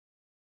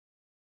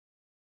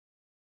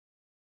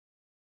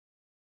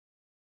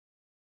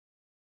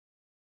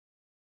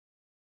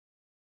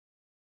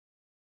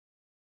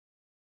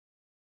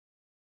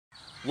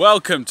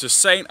Welcome to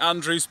St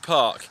Andrew's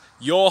Park,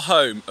 your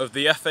home of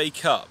the FA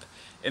Cup.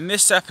 In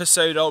this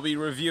episode I'll be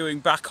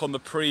reviewing back on the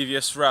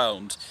previous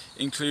round,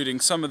 including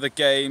some of the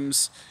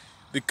games,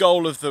 the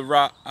goal of the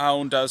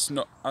round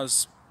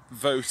as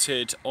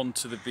voted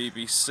onto the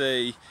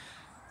BBC,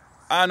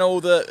 and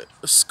all the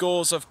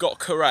scores I've got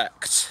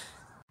correct.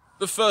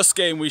 The first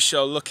game we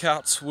shall look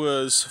at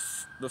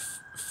was the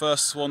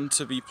first one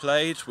to be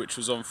played, which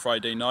was on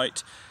Friday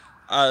night,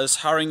 as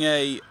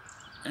Haringey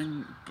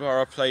and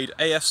Borough played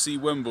AFC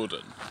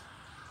Wimbledon.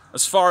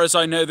 As far as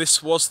I know,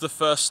 this was the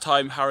first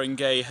time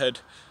Haringey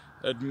had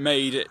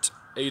made it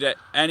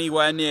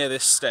anywhere near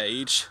this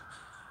stage,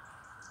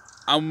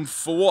 and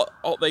for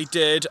what they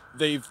did,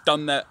 they've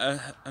done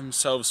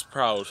themselves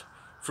proud.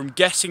 From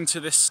getting to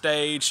this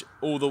stage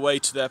all the way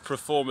to their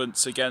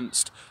performance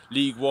against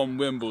League One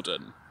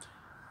Wimbledon.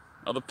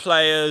 Now the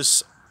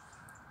players,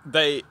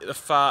 the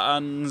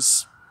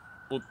fans,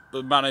 or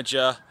the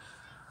manager,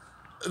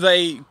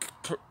 they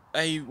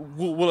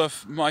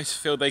might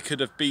feel they could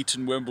have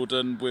beaten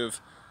Wimbledon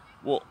with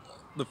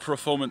the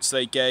performance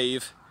they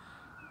gave,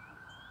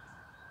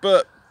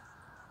 but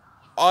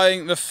I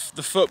think the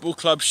football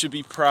club should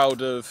be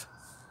proud of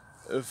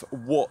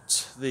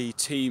what the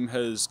team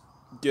has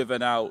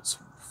given out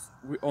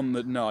on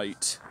the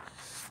night.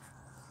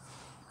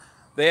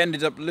 They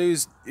ended up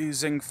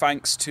losing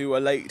thanks to a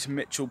late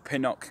Mitchell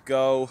Pinnock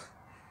goal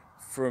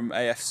from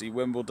AFC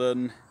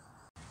Wimbledon.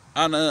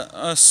 And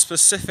a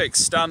specific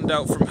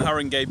standout from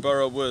Haringey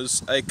Borough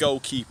was a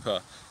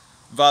goalkeeper,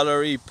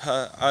 Valery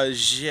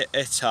Pagetat.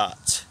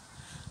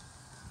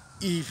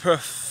 He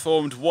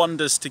performed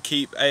wonders to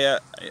keep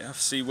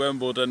AFC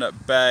Wimbledon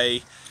at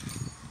bay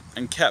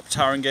and kept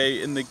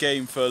Haringey in the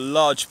game for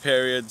large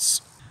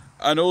periods.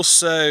 And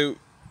also,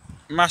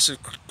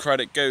 massive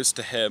credit goes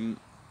to him.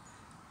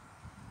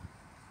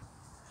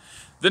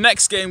 The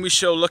next game we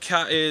shall look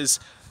at is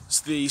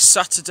the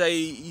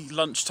Saturday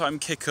lunchtime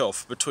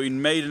kick-off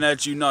between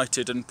Maidenhead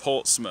United and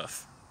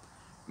Portsmouth.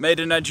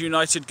 Maidenhead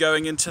United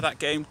going into that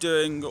game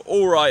doing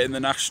alright in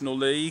the National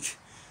League.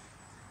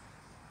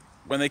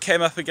 When they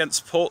came up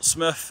against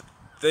Portsmouth,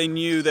 they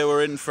knew they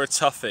were in for a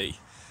toughie.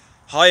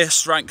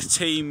 Highest ranked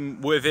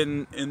team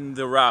in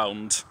the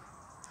round.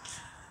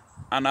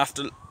 And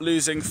after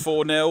losing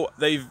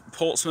 4-0,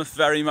 Portsmouth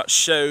very much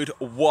showed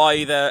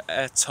why they're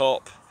at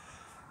top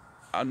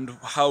and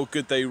how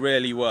good they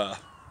really were.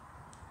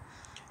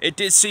 It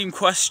did seem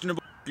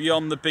questionable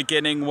beyond the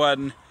beginning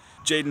when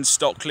Jaden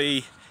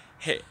Stockley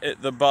hit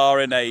at the bar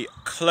in a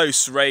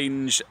close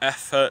range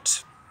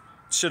effort.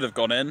 Should have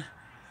gone in.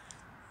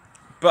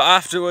 But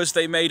afterwards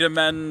they made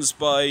amends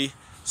by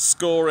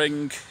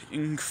scoring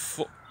in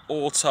 4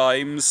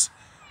 times,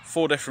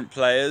 4 different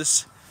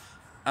players,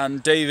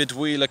 and David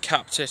Wheeler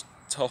capped it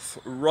off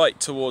right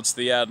towards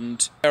the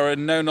end. They're a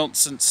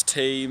no-nonsense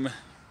team, and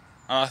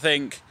I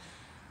think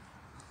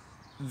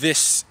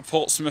this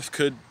Portsmouth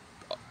could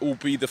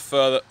go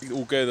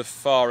the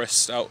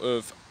farthest out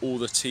of all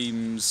the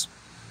teams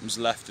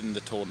left in the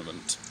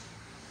tournament.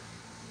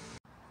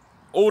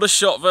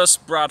 Aldershot vs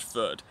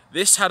Bradford.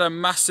 This had a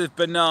massive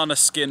banana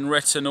skin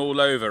written all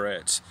over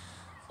it.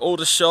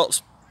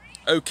 Aldershot's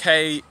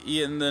okay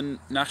in the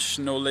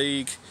National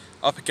League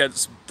up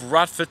against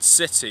Bradford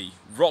City,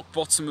 rock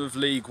bottom of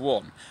League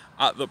One,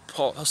 at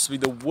possibly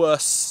the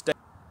worst stage.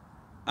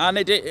 And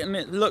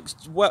it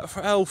looked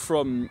well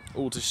from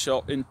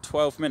Aldershot in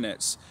 12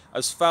 minutes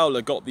as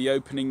Fowler got the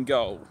opening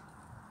goal.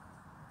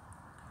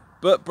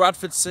 But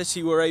Bradford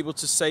City were able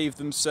to save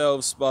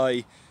themselves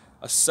by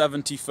a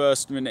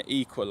 71st minute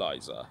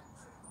equaliser.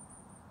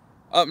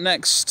 Up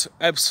next,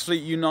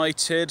 Ebbsfleet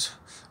United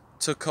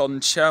took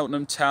on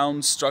Cheltenham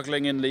Town,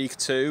 struggling in League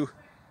Two.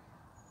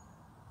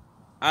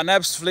 And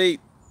Ebbsfleet,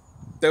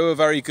 they were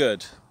very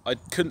good. I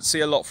couldn't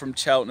see a lot from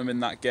Cheltenham in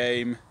that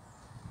game.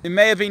 It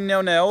may have been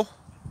 0-0.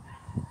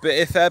 But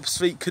if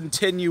Ebbsfleet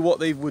continue what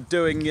they were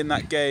doing in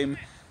that game,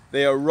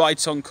 they are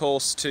right on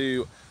course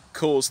to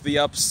cause the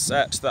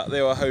upset that they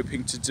were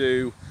hoping to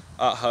do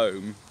at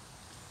home.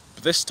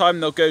 But this time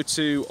they'll go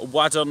to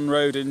Waddon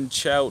Road in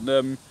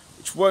Cheltenham,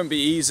 which won't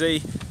be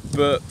easy,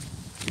 but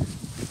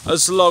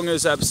as long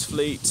as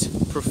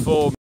Ebbsfleet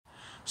perform.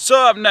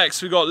 So up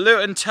next we've got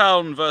Luton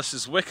Town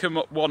versus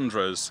Wycombe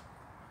Wanderers.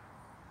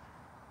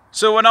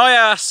 So when I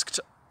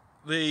asked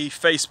the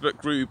Facebook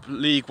group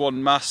League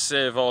One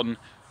Massive on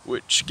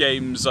which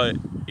games I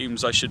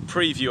should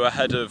preview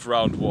ahead of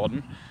round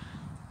 1,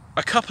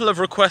 a couple of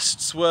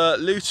requests were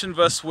Luton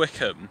vs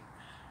Wycombe.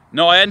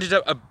 Now I ended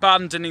up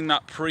abandoning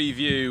that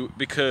preview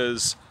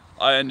because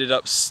I ended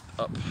up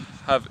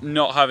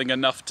not having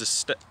enough to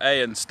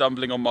stay and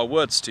stumbling on my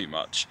words too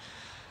much.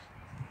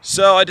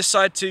 So I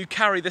decided to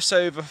carry this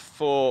over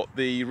for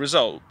the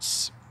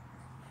results.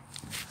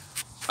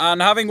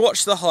 And having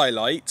watched the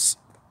highlights,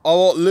 I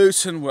thought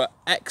Luton were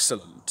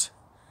excellent.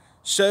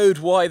 Showed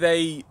why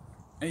they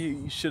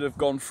should have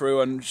gone through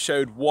and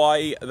showed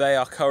why they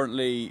are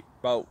currently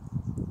about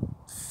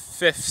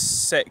 5th,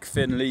 6th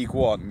in League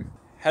One.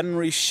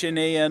 Henry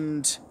Shinney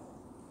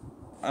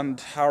and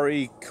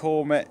Harry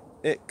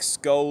Cormack's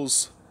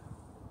goals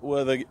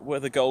were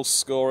the goal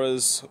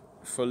scorers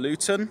for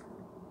Luton,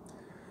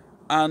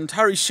 and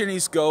Harry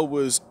Shinney's goal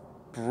was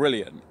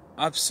brilliant,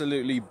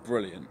 absolutely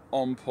brilliant,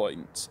 on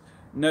point.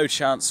 No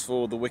chance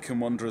for the Wycombe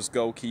Wanderers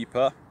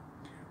goalkeeper.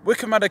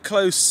 Wycombe had a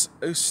close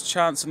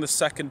chance in the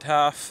second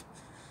half,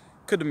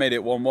 could have made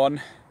it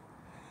 1-1,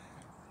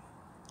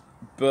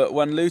 but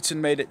when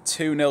Luton made it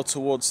 2-0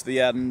 towards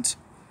the end,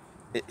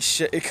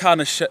 it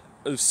kind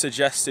of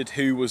suggested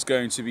who was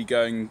going to be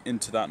going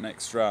into that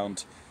next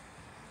round.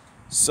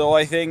 So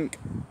I think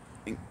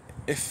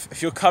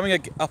if you're coming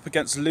up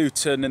against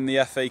Luton in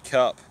the FA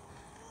Cup,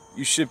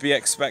 you should be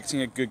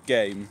expecting a good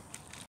game.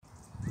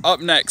 Up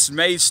next,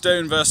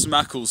 Maidstone versus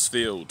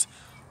Macclesfield.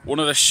 One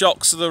of the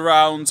shocks of the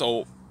round,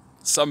 or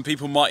some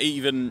people might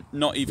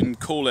not even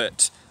call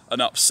it an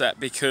upset,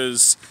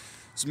 because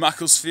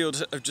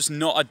Macclesfield have just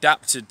not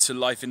adapted to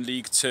life in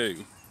League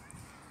Two.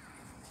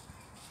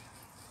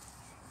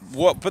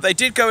 But they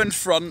did go in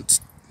front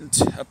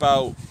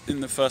about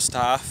in the first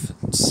half,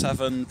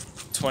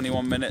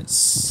 21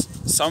 minutes,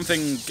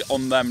 something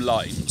on them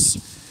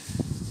lines.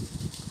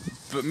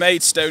 But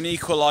Maidstone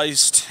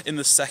equalised in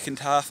the second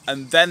half,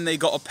 and then they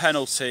got a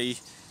penalty,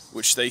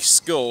 which they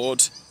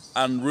scored,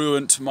 and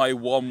ruined my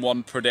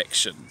 1-1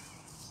 prediction.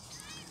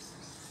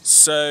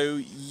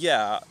 So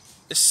yeah,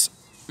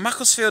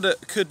 Macclesfield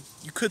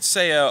you could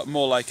say are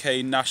more like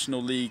a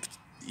National League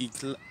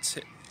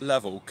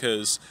level,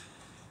 because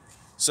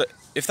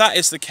if that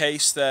is the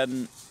case,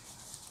 then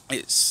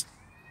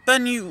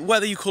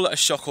whether you call it a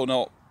shock or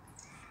not,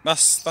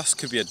 that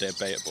could be a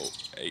debatable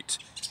 8.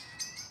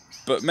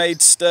 But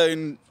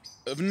Maidstone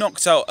have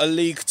knocked out a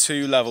League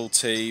 2 level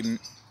team,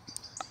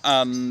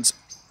 and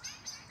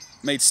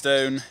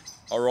Maidstone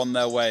are on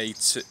their way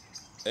to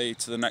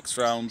the next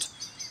round.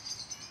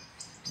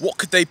 What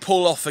could they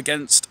pull off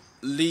against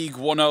League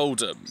 1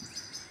 Oldham?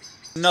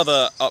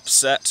 Another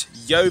upset,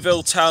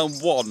 Yeovil Town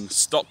 1,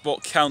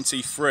 Stockport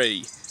County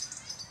 3.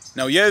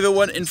 Now Yeovil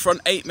went in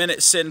front 8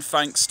 minutes in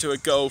thanks to a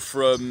goal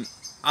from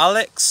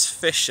Alex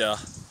Fisher.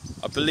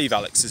 I believe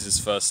Alex is his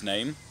first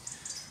name.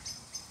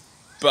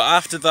 But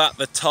after that,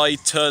 the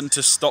tide turned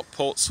to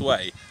Stockport's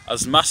way,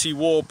 as Matty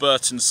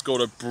Warburton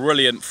scored a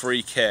brilliant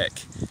free kick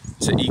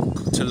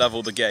to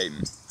level the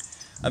game.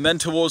 And then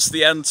towards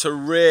the end, to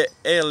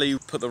really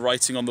put the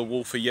writing on the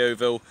wall for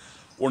Yeovil,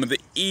 one of the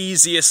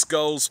easiest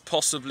goals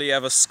possibly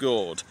ever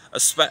scored.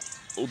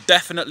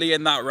 Definitely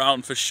in that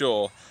round for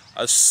sure,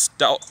 as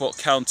Stockport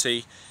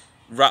County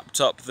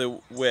wrapped up the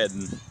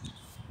win.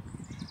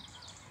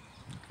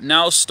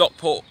 Now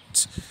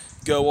Stockport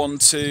go on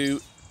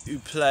to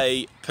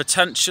play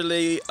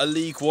potentially a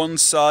League 1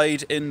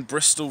 side in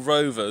Bristol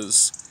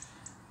Rovers,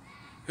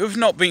 who have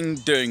not been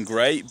doing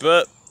great,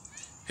 but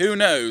who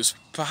knows,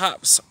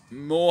 perhaps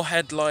more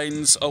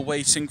headlines are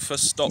waiting for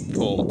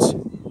Stockport.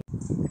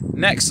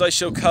 Next I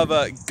shall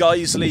cover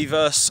Guiseley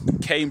vs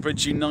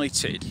Cambridge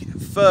United,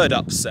 third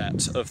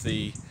upset of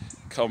the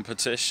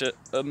competition.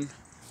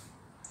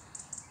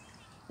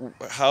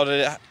 How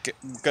did it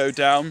go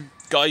down?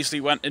 Guiseley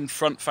went in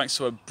front thanks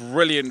to a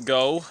brilliant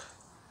goal.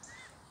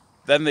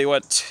 Then they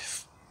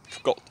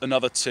got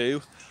another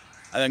 2,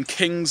 and then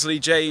Kingsley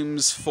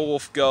James'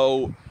 4th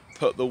goal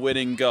put the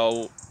winning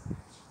goal,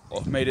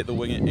 or made it the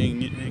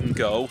winning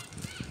goal.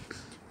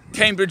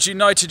 Cambridge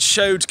United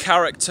showed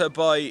character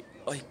by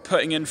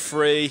putting in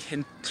 3,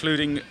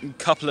 including a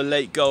couple of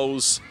late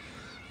goals,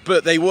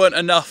 but they weren't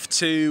enough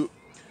to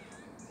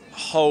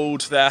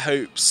hold their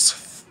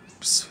hopes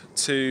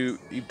to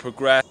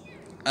progress,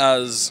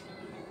 as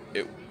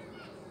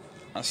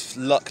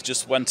luck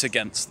just went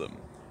against them.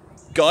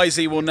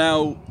 Guiseley will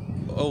now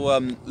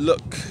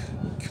look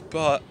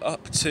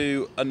up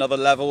to another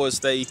level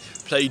as they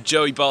play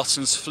Joey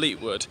Barton's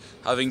Fleetwood,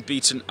 having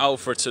beaten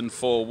Alfreton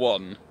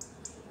 4-1.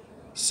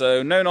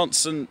 So no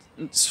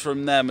nonsense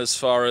from them as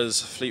far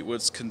as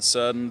Fleetwood's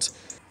concerned.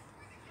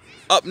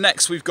 Up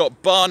next we've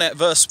got Barnet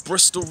vs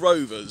Bristol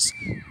Rovers.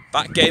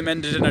 That game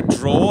ended in a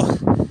draw,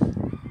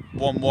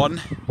 1-1.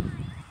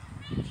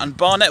 And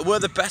Barnet were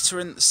the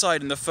better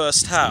side in the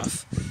first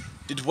half.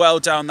 Did well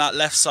down that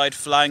left side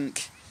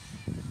flank.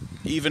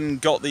 Even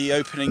got the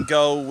opening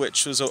goal,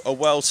 which was a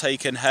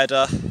well-taken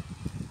header.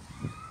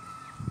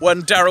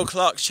 When Daryl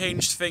Clark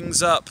changed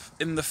things up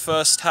in the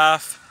first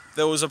half,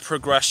 there was a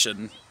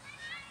progression.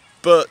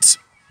 But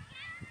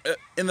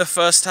in the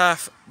first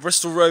half,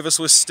 Bristol Rovers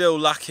was still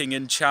lacking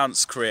in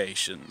chance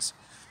creations.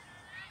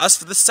 As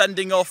for the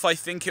sending off, I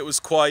think it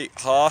was quite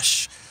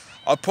harsh.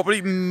 I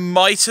probably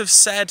might have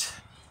said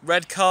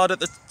red card at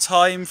the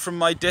time from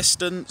my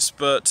distance,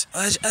 but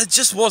there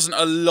just wasn't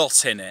a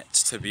lot in it,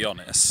 to be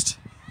honest.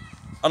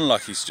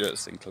 Unlucky Stuart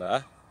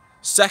Sinclair.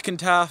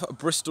 Second half,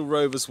 Bristol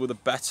Rovers were the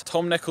better.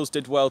 Tom Nichols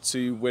did well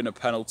to win a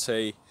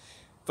penalty.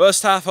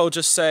 First half, I'll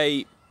just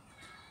say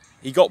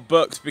he got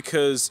booked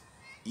because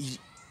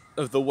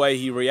of the way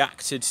he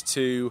reacted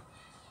to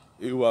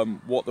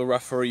what the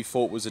referee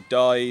thought was a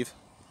dive.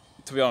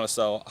 To be honest,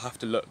 I'll have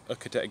to look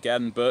at it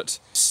again, but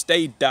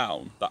stayed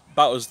down. That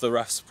was the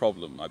ref's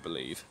problem, I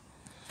believe.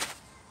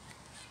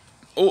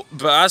 Oh,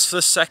 but as for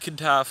the second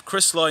half,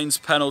 Chris Lyne's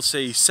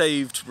penalty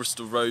saved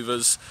Bristol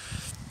Rovers,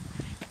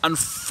 and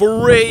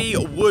 3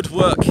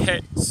 woodwork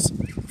hits.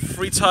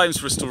 3 times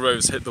Bristol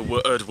Rovers hit the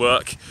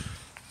woodwork,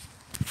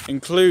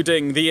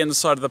 including the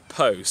inside of the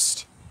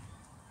post.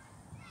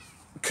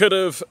 Could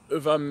have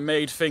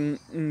made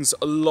things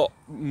a lot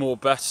more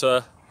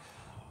better,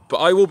 but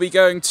I will be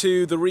going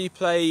to the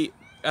replay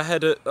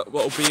ahead of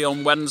what will be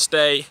on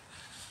Wednesday,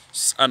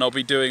 and I'll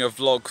be doing a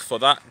vlog for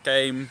that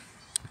game.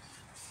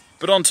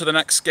 But on to the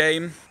next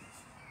game.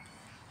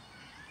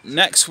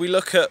 Next we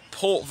look at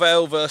Port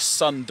Vale vs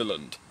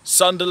Sunderland.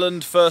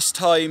 Sunderland, first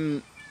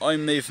time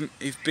they've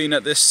been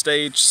at this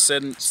stage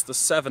since the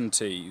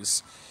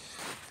 70s.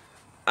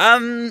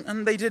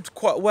 And they did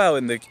quite well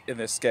in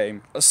this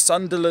game.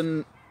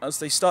 Sunderland, as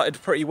they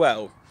started pretty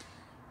well.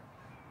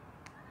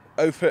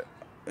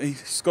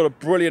 He's got a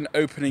brilliant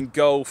opening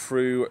goal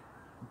through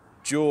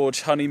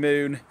George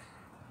Honeymoon,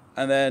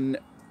 and then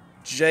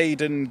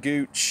Jayden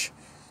Gooch,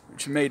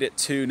 which made it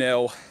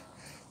 2-0.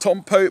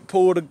 Tom Pope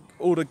pulled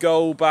a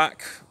goal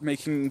back,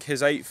 making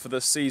his 8th for the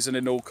season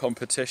in all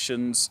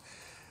competitions.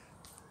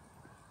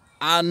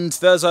 And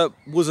there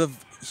was a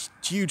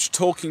huge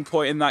talking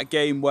point in that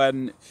game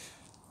when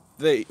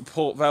the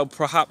Port Vale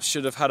perhaps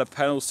should have had a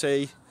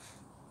penalty.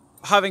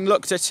 Having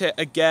looked at it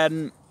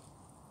again,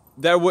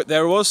 there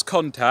was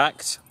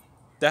contact,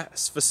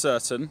 that's for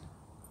certain.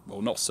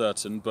 Well, not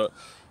certain, but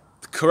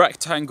the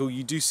correct angle,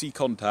 you do see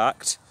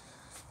contact.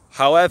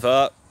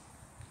 However,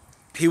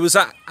 he was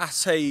at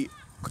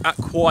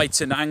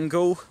quite an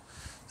angle,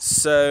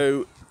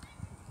 so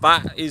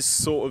that is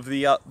sort of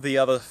the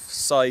other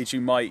side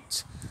you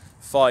might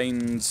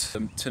find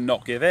to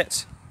not give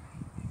it.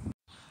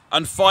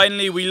 And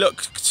finally, we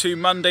look to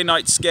Monday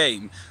night's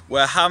game,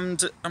 where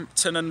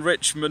Hampton and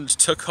Richmond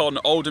took on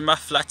Oldham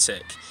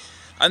Athletic,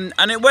 and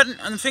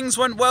things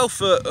went well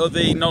for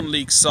the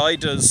non-league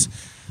side, as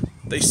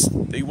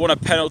they won a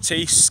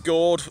penalty,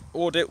 scored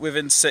it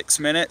within 6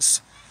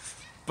 minutes,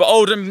 but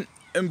Oldham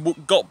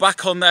got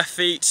back on their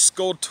feet,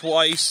 scored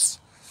twice,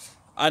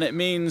 and it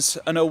means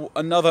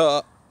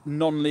another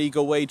non-league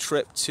away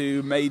trip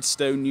to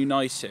Maidstone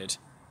United.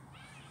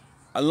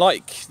 And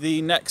like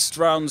the next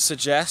round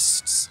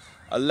suggests,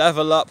 a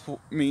level up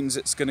means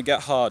it's going to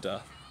get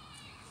harder.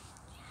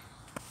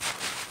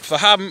 For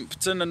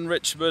Hampton and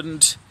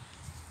Richmond,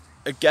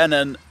 again,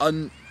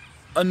 not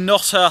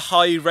a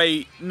high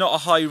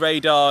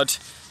radar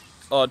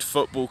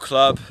football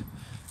club,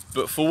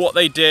 but for what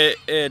they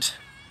did,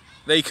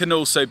 they can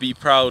also be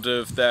proud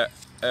of their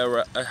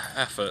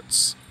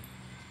efforts.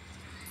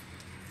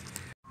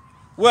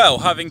 Well,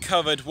 having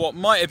covered what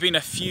might have been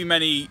a few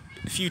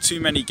too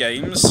many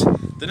games,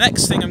 the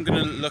next thing I'm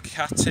going to look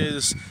at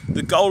is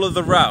the goal of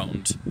the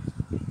round.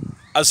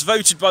 As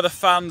voted by the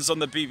fans on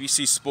the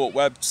BBC Sport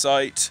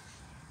website,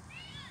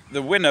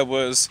 the winner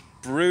was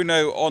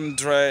Bruno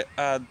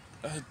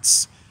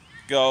Andread's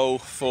goal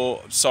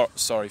for,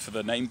 sorry for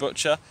the name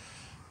butcher,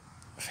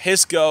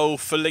 his goal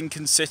for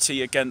Lincoln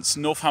City against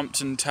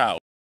Northampton Town.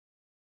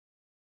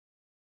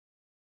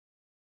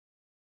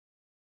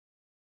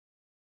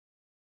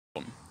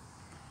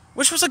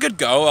 Which was a good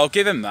goal, I'll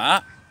give him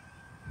that.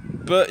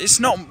 But it's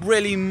not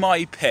really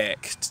my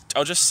pick,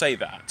 I'll just say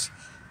that.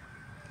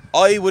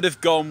 I would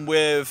have gone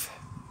with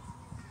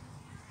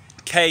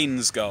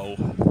Keynes'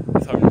 goal,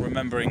 if I'm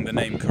remembering the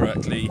name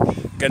correctly,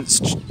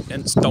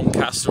 against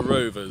Doncaster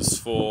Rovers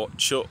for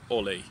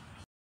Chorley.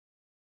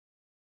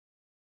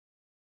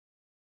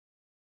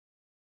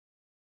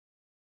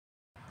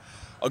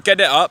 I'll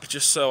get it up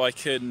just so I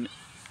can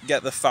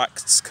get the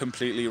facts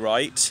completely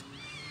right.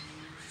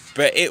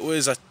 But it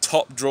was a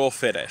top draw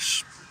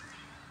finish.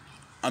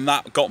 And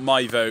that got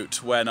my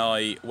vote when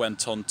I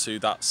went on to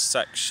that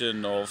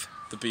section of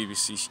the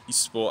BBC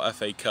Sport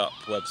FA Cup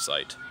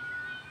website.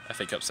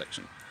 FA Cup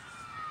section.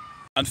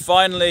 And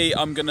finally,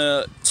 I'm going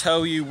to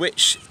tell you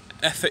which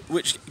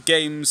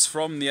games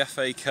from the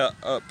FA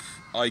Cup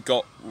I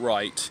got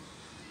right.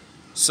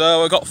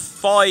 So I got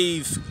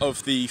 5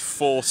 of the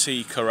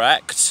 40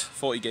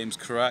 games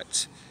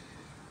correct.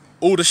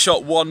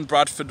 Aldershot 1,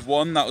 Bradford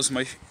 1, that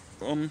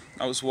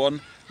was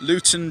one.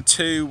 Luton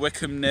 2,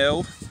 Wycombe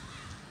 0.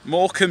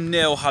 Morecambe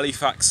 0,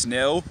 Halifax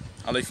 0.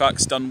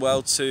 Halifax done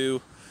well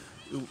to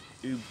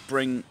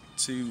earn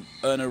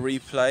a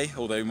replay,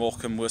 although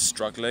Morecambe were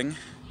struggling.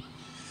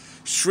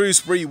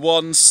 Shrewsbury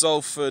 1,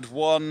 Salford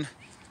 1,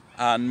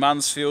 and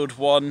Mansfield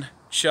 1,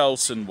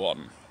 Cheltenham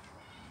 1.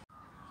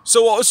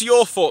 So what was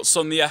your thoughts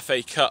on the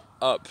FA Cup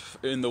up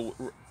in the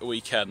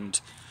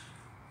weekend?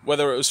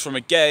 Whether it was from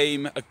a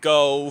game, a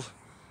goal,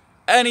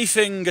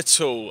 anything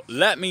at all,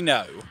 let me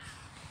know.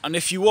 And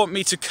if you want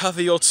me to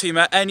cover your team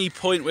at any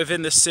point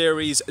within the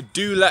series,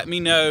 do let me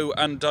know,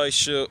 and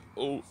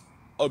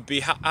I'd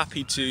be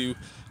happy to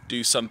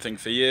do something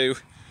for you.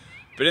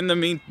 But in the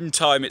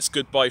meantime, it's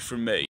goodbye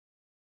from me.